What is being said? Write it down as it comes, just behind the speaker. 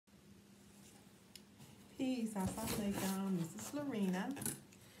Peace. Assalamualaikum. This is Lorena.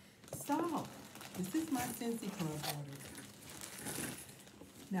 So, this is my Scenty Club order.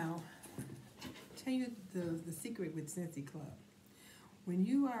 Now, tell you the secret with Scenty Club. When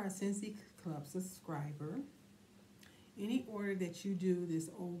you are a Scenty Club subscriber, any order that you do that's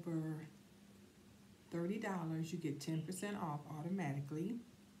over $30, you get 10% off automatically.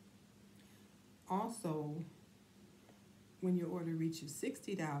 Also, when your order reaches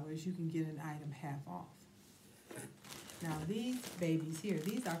 $60, you can get an item half off. Now these babies here,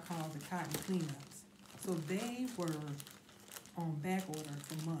 these are called the cotton cleanups. So they were on back order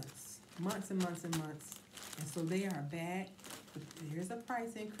for months and months and months. And so they are back. There's a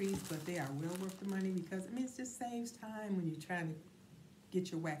price increase, but they are well worth the money because, I mean, it just saves time when you're trying to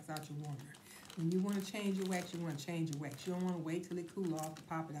get your wax out your warmer. When you want to change your wax, you want to change your wax. You don't want to wait till it cool off to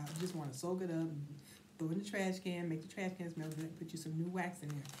pop it out. You just want to soak it up and throw it in the trash can, make the trash can smell good, put you some new wax in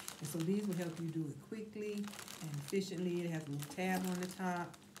there. And so these will help you do it quickly and efficiently. It has a little tab on the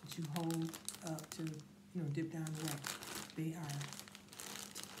top that you hold up to, dip down the wax. They are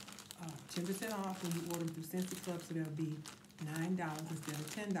 10% off when you order them through Scenty Club, so they'll be $9 instead of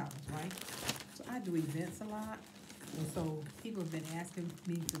 $10, right? So I do events a lot, and so people have been asking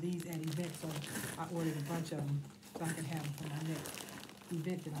me for these at events, so I ordered a bunch of them so I can have them for my next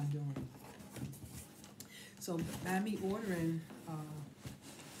event that I'm doing. So by me ordering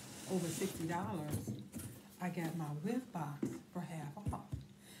over $60, I got my whiff box for half off.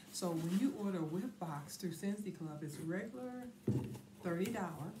 So when you order a whiff box through Scenty Club, it's regular $30,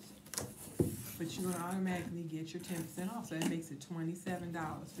 but you're gonna automatically get your 10% off. So that makes it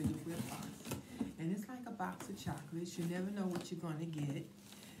 $27 for your whiff box. And it's like a box of chocolates. You never know what you're gonna get.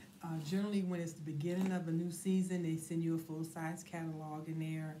 Generally, when it's the beginning of a new season, they send you a full-size catalog in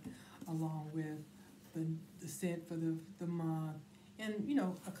there, along with the scent for the month, and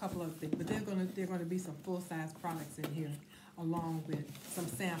a couple of things. But they're gonna be some full-size products in here, along with some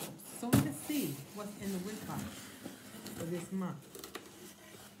samples. So let's see what's in the whiff box for this month.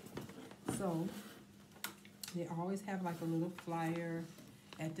 So they always have like a little flyer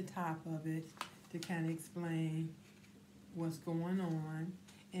at the top of it to kind of explain what's going on.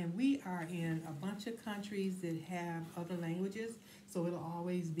 And we are in a bunch of countries that have other languages, so it'll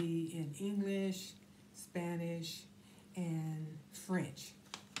always be in English, Spanish, and French.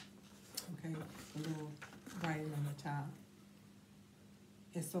 Okay, a little writing on the top.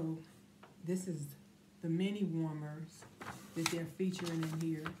 And so this is the mini warmers that they're featuring in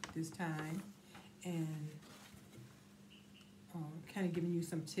here this time, and kind of giving you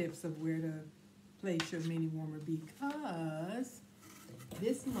some tips of where to place your mini warmer, because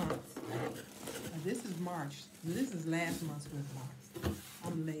this month, this is March, this is last month's whiff box.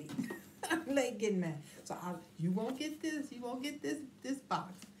 I'm late. I'm late getting mad. So you won't get this. You won't get this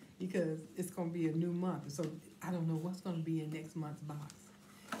box because it's going to be a new month. So I don't know what's going to be in next month's box.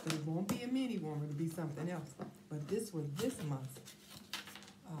 But it won't be a mini warmer. It'll be something else. But this was this month's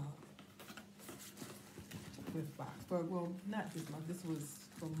whiff box. Well, not this month. This was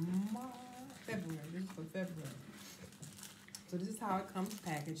for February. This is for February. So this is how it comes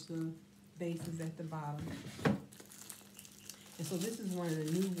packaged. The base is at the bottom. And so this is one of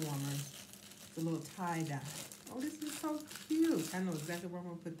the new warmers. The little tie-dye. Oh, this is so cute. I know exactly where I'm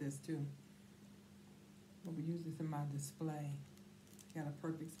going to put this, too. I'm going to use this in my display. Got a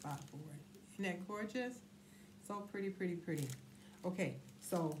perfect spot for it. Isn't that gorgeous? So pretty, pretty, pretty. Okay,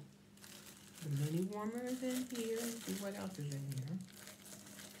 so the mini warmer is in here. Let's see what else is in here.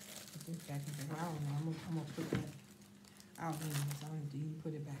 I don't know. I'm going to put that out in this. I don't even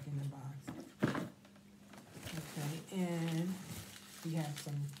put it back in the box. Okay, and we have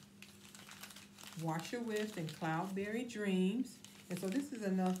some Wash Your Whiffs and Cloudberry Dreams. And so this is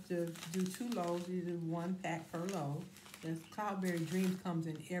enough to do 2 loads. You do 1 pack per load. This Cloudberry Dreams comes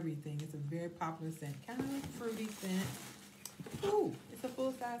in everything. It's a very popular scent. Kind of fruity scent. Ooh, it's a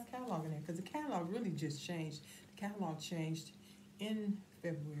full-size catalog in there because the catalog really just changed. The catalog changed in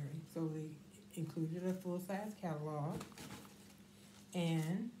February. So they included a full-size catalog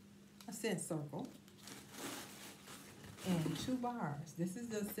and a scent circle and 2 bars. This is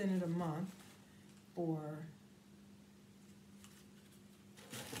the scent of the month for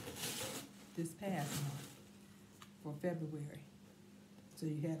this past month, for February. So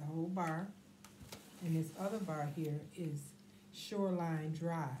you had a whole bar, and this other bar here is Shoreline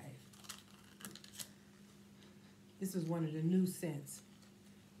Drive. This is one of the new scents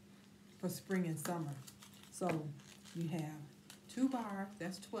for spring and summer. So you have 2 bars,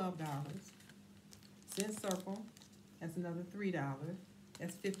 that's $12. Scent circle, that's another $3.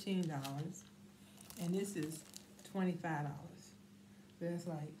 That's $15. And this is $25. That's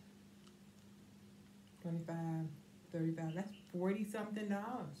like 25, 35, that's 40 something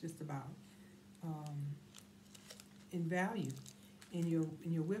dollars just about, in value in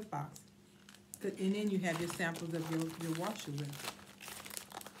your whip box. And then you have your samples of your washer whip.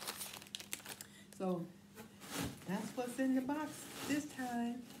 So that's what's in the box this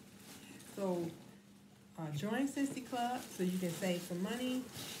time. So join Scenty Club so you can save some money,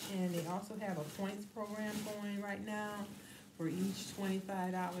 and they also have a points program going right now. For each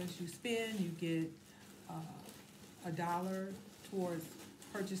 $25 you spend, you get $1 towards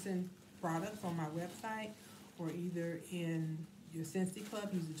purchasing products on my website, or either in your Scenty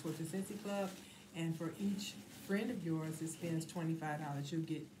Club, use it towards the Scenty Club. And for each friend of yours that spends $25, you'll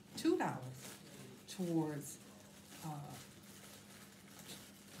get $2 towards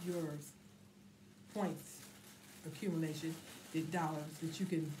your points accumulation, the dollars that you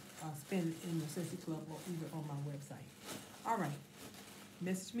can spend in your Scenty Club or either on my website. All right.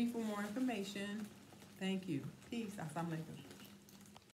 Message me for more information. Thank you. Peace. Assalamu alaikum.